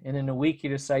yesterday, and in a week you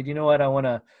decide, you know what, I want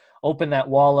to open that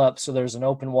wall up so there's an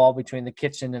open wall between the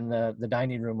kitchen and the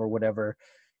dining room or whatever.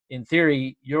 In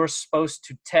theory, you're supposed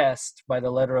to test by the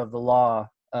letter of the law,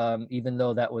 even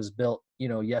though that was built,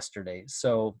 yesterday.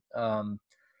 So,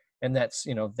 and that's,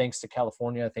 thanks to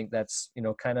California, I think that's,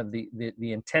 kind of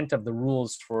the intent of the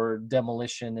rules for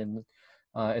demolition and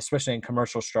especially in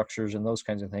commercial structures and those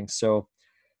kinds of things. So,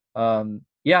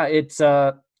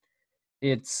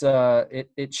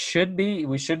 it should be,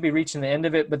 we should be reaching the end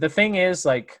of it. But the thing is,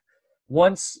 like,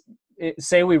 once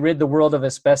say we rid the world of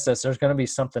asbestos, there's going to be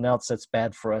something else that's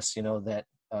bad for us, that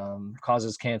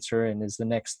causes cancer and is the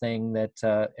next thing that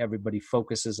everybody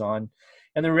focuses on.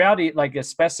 And the reality, like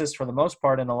asbestos, for the most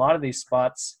part, in a lot of these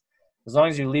spots, as long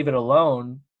as you leave it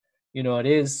alone, it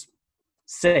is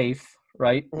safe,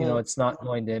 right? Mm-hmm. It's not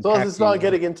going to impact as long as it's not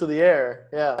getting into the air.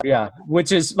 Yeah,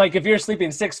 which is like, if you're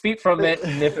sleeping 6 feet from it,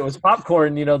 and if it was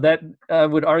popcorn, that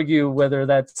would argue whether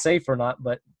that's safe or not.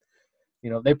 But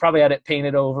they probably had it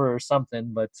painted over or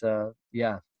something. But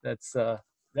that's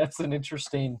an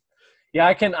interesting. Yeah,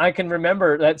 I can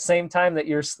remember that same time that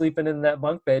you're sleeping in that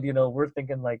bunk bed. We're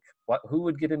thinking like, who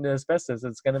would get into asbestos?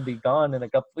 It's going to be gone in a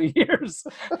couple of years.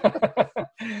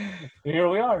 Here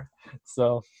we are.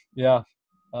 So yeah.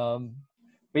 But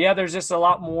yeah, there's just a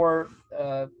lot more,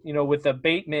 with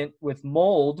abatement with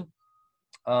mold.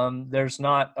 There's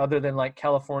not, other than like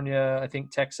California, I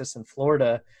think Texas and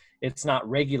Florida, it's not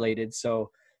regulated.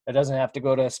 So it doesn't have to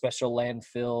go to a special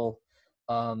landfill.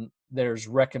 There's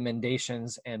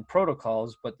recommendations and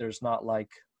protocols, but there's not like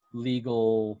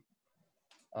legal,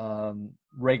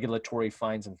 regulatory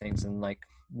fines and things. And like,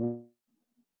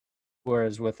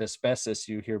 whereas with asbestos,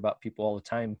 you hear about people all the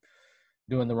time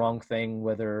doing the wrong thing,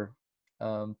 whether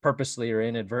purposely or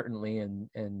inadvertently,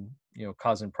 and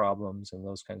causing problems and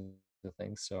those kinds of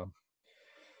things. So,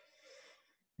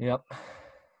 yep.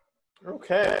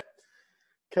 Okay.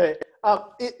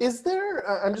 Is there?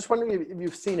 I'm just wondering if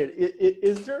you've seen it.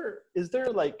 Is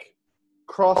there like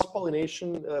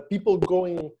cross-pollination? People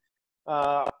going,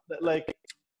 like,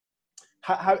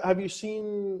 have you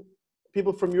seen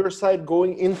people from your side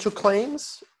going into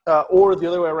claims, or the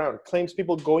other way around? Claims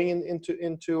people going into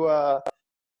into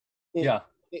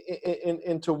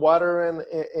water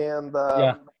and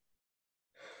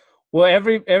Well,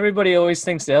 everybody always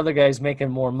thinks the other guy's making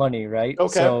more money, right?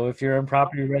 Okay. So if you're in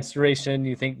property restoration,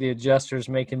 you think the adjuster's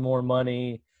making more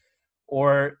money.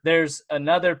 Or there's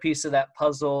another piece of that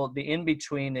puzzle. The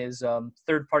in-between is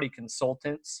third-party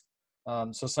consultants.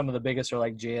 So some of the biggest are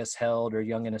like JS Held or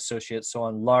Young and Associates. So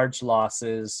on large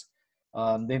losses,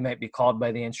 they might be called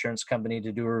by the insurance company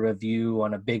to do a review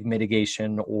on a big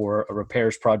mitigation or a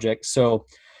repairs project. So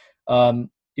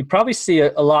you probably see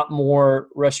a lot more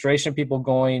restoration people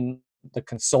going the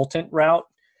consultant route.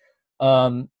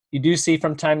 You do see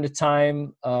from time to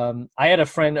time. I had a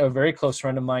friend, a very close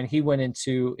friend of mine. He went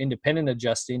into independent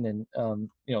adjusting and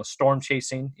storm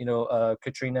chasing.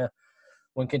 Katrina,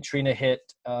 when Katrina hit,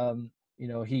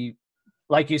 he,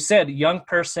 like you said, a young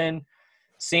person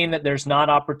seeing that there's not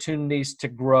opportunities to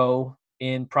grow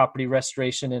in property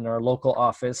restoration in our local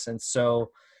office, and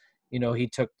so he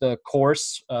took the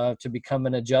course to become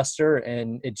an adjuster,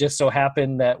 and it just so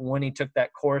happened that when he took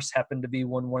that course happened to be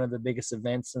when one of the biggest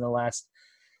events in the last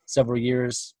several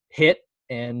years hit.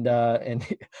 And I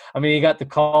mean, he got the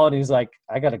call and he's like,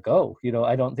 I got to go,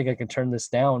 I don't think I can turn this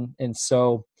down. And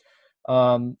so,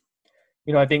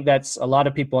 I think that's a lot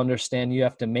of people understand you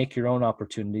have to make your own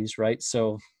opportunities, right?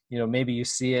 So, maybe you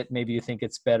see it, maybe you think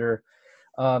it's better.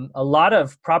 A lot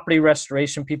of property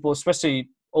restoration people, especially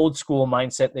old school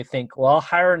mindset, they think, well, I'll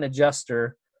hire an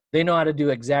adjuster. They know how to do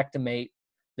Xactimate.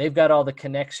 They've got all the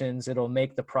connections. It'll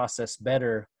make the process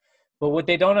better. But what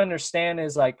they don't understand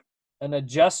is like an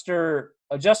adjuster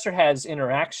has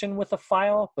interaction with a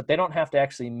file, but they don't have to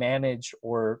actually manage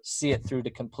or see it through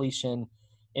to completion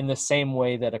in the same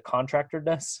way that a contractor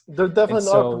does. They're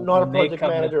definitely not a project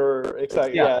manager.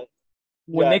 Exactly. Yeah.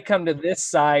 When they come to this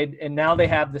side and now they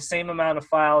have the same amount of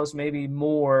files, maybe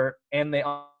more, and they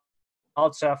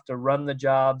also have to run the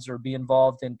jobs or be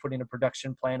involved in putting a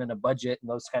production plan and a budget and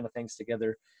those kind of things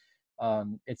together.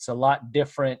 It's a lot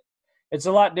different. It's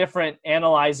a lot different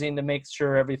analyzing to make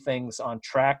sure everything's on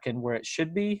track and where it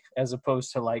should be, as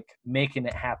opposed to like making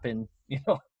it happen,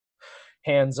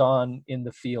 hands-on in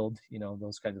the field,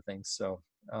 those kinds of things. So,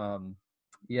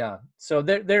 so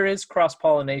there is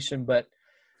cross-pollination, but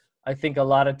I think a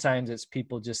lot of times it's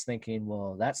people just thinking,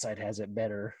 well, that side has it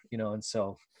better, and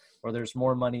so, or there's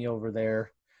more money over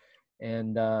there,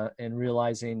 and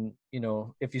realizing,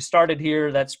 if you started here,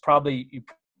 you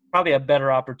probably have better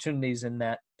opportunities in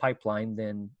that pipeline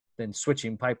than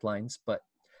switching pipelines, but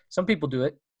some people do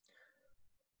it.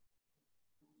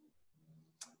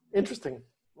 Interesting.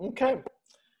 Okay.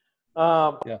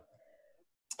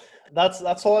 That's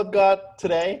all I've got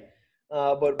today.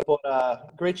 But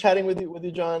great chatting with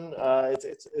you, Jon.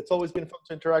 It's always been fun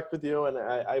to interact with you, and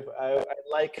I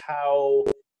like how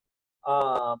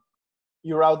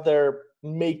you're out there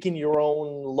making your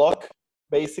own luck,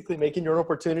 basically making your own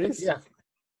opportunities. Yeah.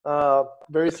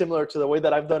 Very similar to the way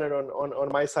that I've done it on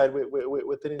my side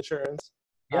with insurance.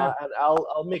 Yeah. And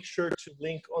I'll make sure to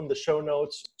link on the show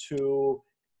notes to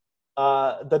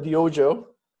the Dyojo.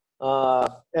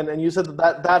 And you said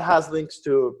that has links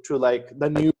to like the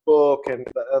new book and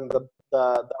the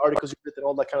articles you written and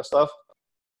all that kind of stuff.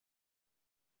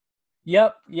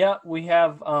 Yep. We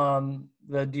have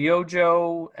the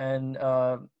Dyojo and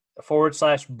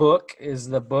 /book is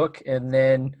the book, and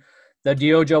then the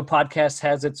DYOyo podcast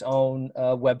has its own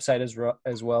website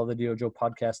as well, the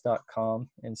DYOjopodcast.com.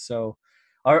 And so,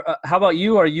 how about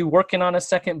you? Are you working on a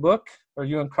second book? Are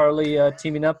you and Carly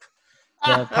teaming up,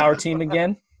 the power team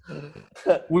again?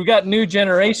 We've got new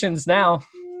generations now.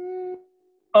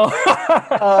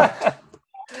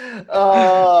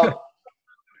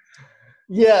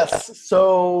 Yes.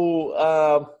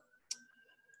 So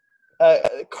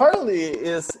Carly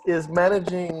is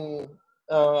managing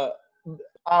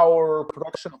our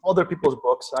production of other people's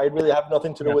books. I really have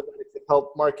nothing to do with it except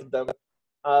help market them.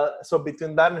 So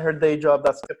between that and her day job,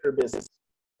 that's kept her busy.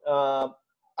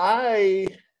 I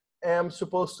am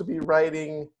supposed to be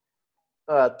writing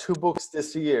 2 books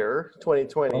this year,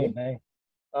 2020.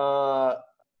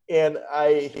 And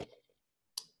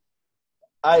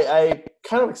I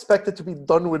kind of expected to be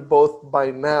done with both by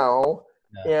now.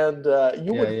 Yeah. And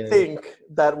you would think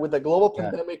that with the global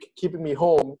pandemic keeping me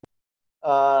home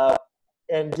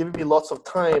and giving me lots of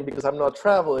time because I'm not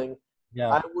traveling,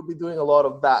 I would be doing a lot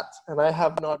of that. And I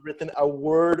have not written a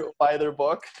word of either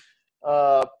book.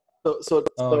 So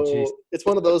it's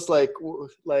one of those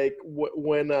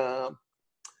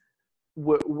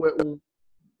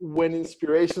when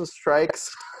inspiration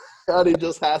strikes and it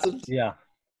just hasn't. Yeah.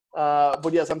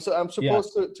 But yes, I'm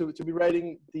supposed to be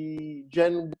writing the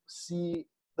Gen Z,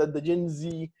 the Gen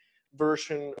Z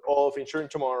version of Insuring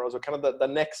Tomorrow, so kind of the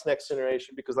next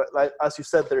generation, because as you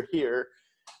said, they're here,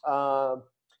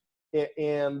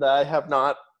 and I have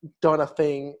not done a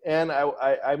thing, and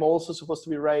I'm also supposed to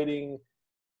be writing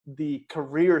the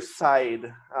career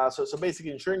side. So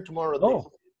basically, Insuring Tomorrow.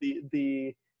 Oh.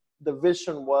 The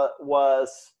vision was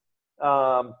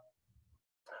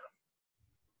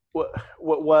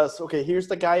what was okay. Here's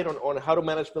the guide on how to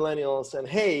manage millennials, and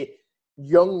hey,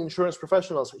 young insurance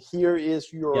professionals, here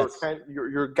is your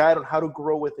your guide on how to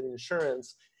grow within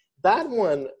insurance. That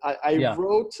one, I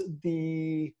wrote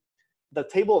the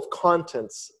table of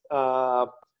contents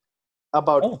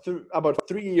about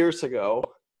 3 years ago,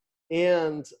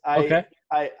 and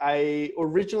I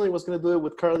originally was going to do it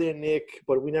with Carly and Nick,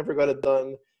 but we never got it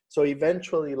done. So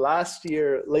eventually,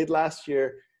 late last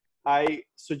year, I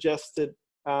suggested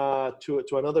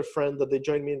to another friend that they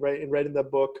join me in writing that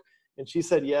book, and she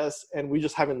said yes, and we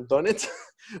just haven't done it.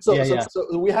 So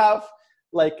we have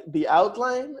like the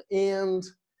outline, and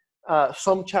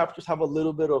some chapters have a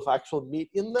little bit of actual meat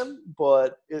in them,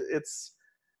 but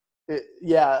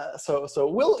so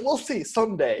we'll see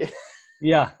someday.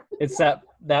 Yeah, it's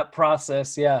that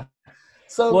process. Yeah.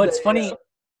 Someday, well, it's funny.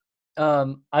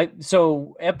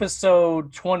 So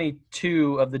episode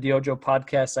 22 of the Dyojo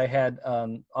podcast, I had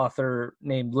author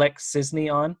named Lex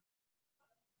Cisney on,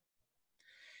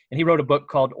 and he wrote a book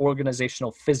called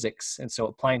Organizational Physics, and so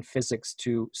applying physics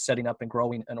to setting up and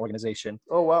growing an organization.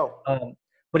 Oh wow.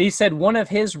 But he said one of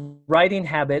his writing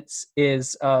habits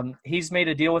is he's made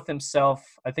a deal with himself.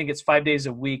 I think it's 5 days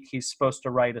a week he's supposed to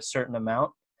write a certain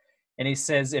amount. And he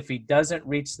says if he doesn't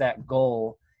reach that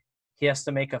goal, he has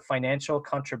to make a financial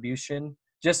contribution,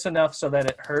 just enough so that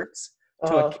it hurts,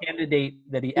 to a candidate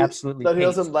that he absolutely that he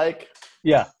hates. doesn't like.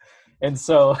 Yeah. And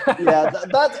so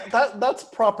that's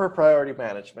proper priority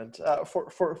management.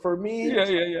 For me,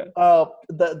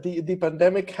 the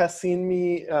pandemic has seen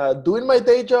me doing my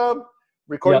day job,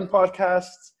 recording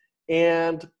podcasts,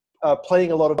 and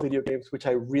playing a lot of video games, which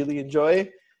I really enjoy.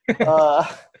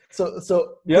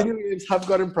 So video games have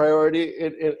gotten priority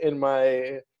in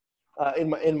my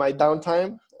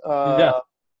downtime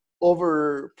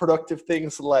over productive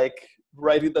things like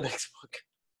writing the next book.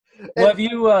 Well, have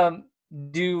you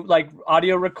do like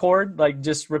audio record, like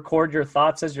just record your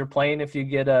thoughts as you're playing if you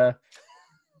get a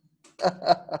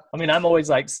I mean, I'm always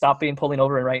like stopping, pulling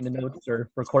over and writing the notes or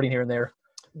recording here and there.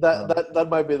 That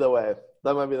might be the way.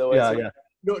 That might be the way. Yeah.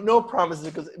 No promises,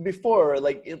 because before,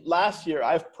 like last year,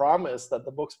 I've promised that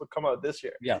the books would come out this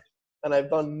year. Yeah. And I've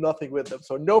done nothing with them.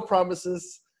 So no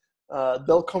promises.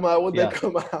 They'll come out when they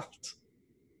come out.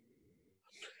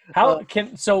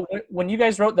 So when you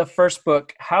guys wrote the first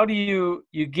book, how do you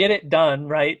get it done,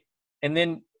 right? And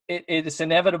then it's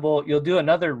inevitable. You'll do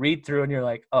another read through and you're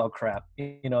like, oh crap,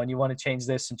 and you want to change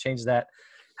this and change that.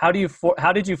 How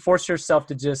did you force yourself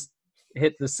to just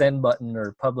hit the send button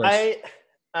or publish?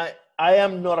 I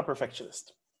am not a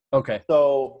perfectionist. Okay.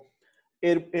 So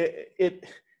it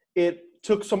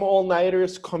took some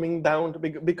all-nighters coming down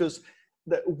because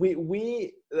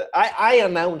I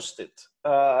announced it.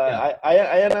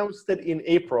 I announced it in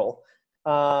April.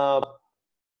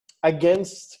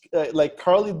 Against like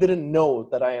Carly didn't know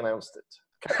that I announced it.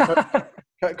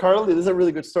 Carly, this is a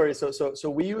really good story. So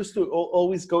we used to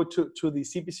always go to the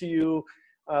CPCU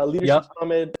Leadership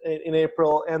Summit in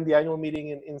April and the annual meeting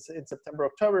in September,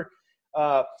 October.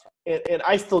 And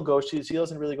I still go. She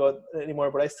doesn't really go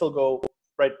anymore, but I still go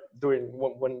right during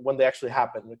when they actually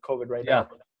happen with COVID right now.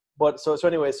 But so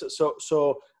anyway,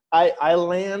 so I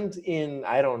land in,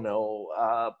 I don't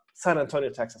know, San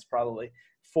Antonio, Texas, probably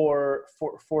for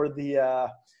the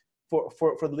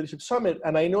Leadership Summit,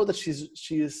 and I know that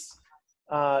she's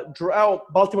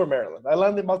Baltimore, Maryland. I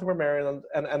land in Baltimore, Maryland,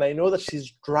 and I know that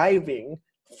she's driving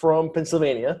from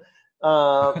Pennsylvania.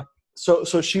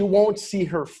 So she won't see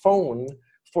her phone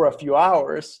for a few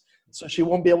hours, so she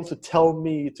won't be able to tell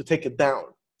me to take it down.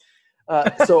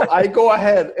 So I go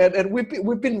ahead, and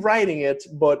we've been writing it,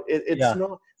 but it's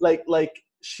not like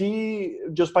she,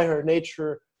 just by her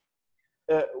nature,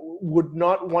 would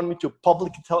not want me to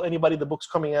publicly tell anybody the book's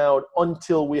coming out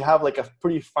until we have like a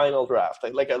pretty final draft.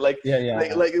 Like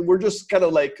we're just kind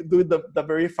of like doing the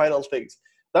very final things.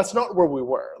 That's not where we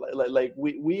were. Like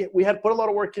we had put a lot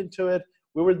of work into it.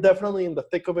 We were definitely in the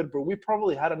thick of it, but we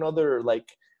probably had another like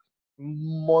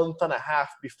month and a half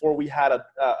before we had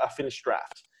a finished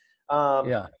draft.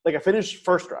 Like a finished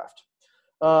first draft.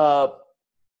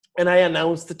 And I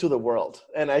announced it to the world,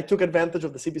 and I took advantage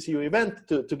of the CPCU event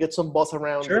to get some buzz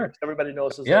around. Sure. Everybody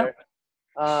knows us there.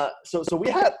 So we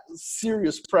had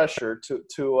serious pressure to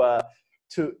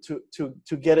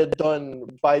get it done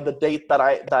by the date that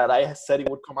I said it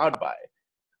would come out by.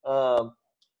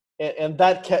 And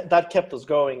that kept us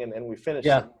going, and we finished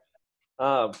it.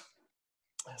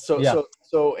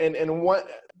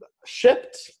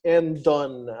 shipped and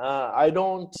done. I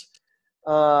don't.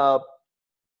 I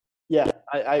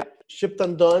shipped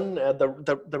and done.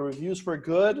 The reviews were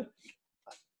good.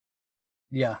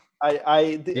 Yeah.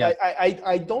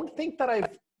 I don't think that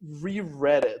I've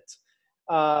reread it.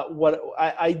 What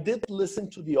I did listen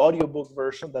to the audiobook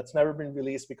version that's never been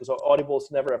released because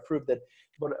Audible's never approved it.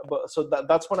 But so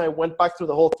that's when I went back through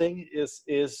the whole thing.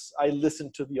 Is I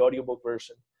listened to the audiobook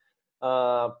version,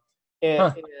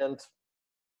 and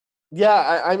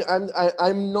yeah,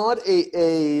 I'm not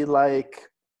a like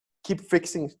keep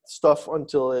fixing stuff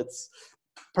until it's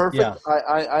perfect. Yeah.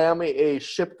 I am a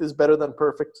shipped is better than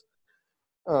perfect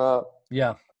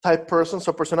type person.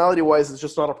 So personality wise, it's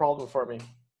just not a problem for me.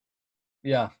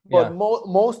 Yeah. But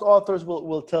most authors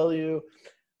will tell you,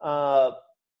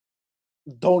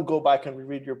 don't go back and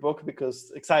reread your book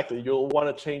because exactly you'll want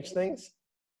to change things.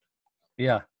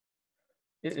 Yeah.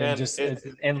 It's an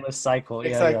endless cycle.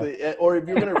 Exactly. Yeah. Or if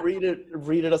you're gonna read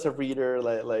it as a reader,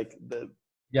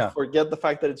 forget the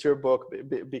fact that it's your book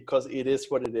because it is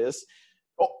what it is.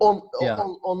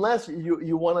 Unless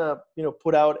you want to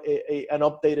put out an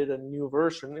updated and new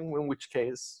version, in which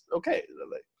case okay.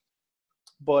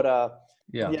 But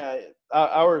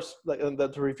ours, like,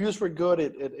 the reviews were good.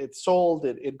 It sold.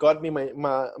 It got me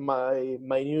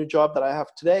my new job that I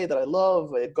have today that I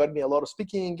love. It got me a lot of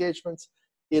speaking engagements.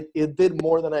 It did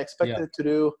more than I expected it to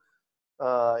do.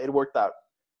 It worked out.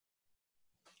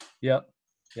 Yep.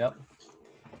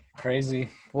 Crazy.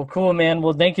 Well, cool, man.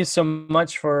 Well, thank you so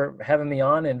much for having me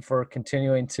on and for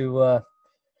continuing to.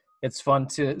 It's fun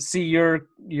to see your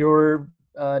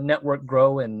network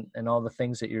grow and all the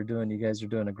things that you're doing. You guys are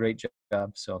doing a great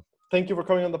job. So thank you for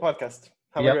coming on the podcast.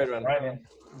 Have a great one. All right, man.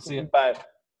 See you. Bye.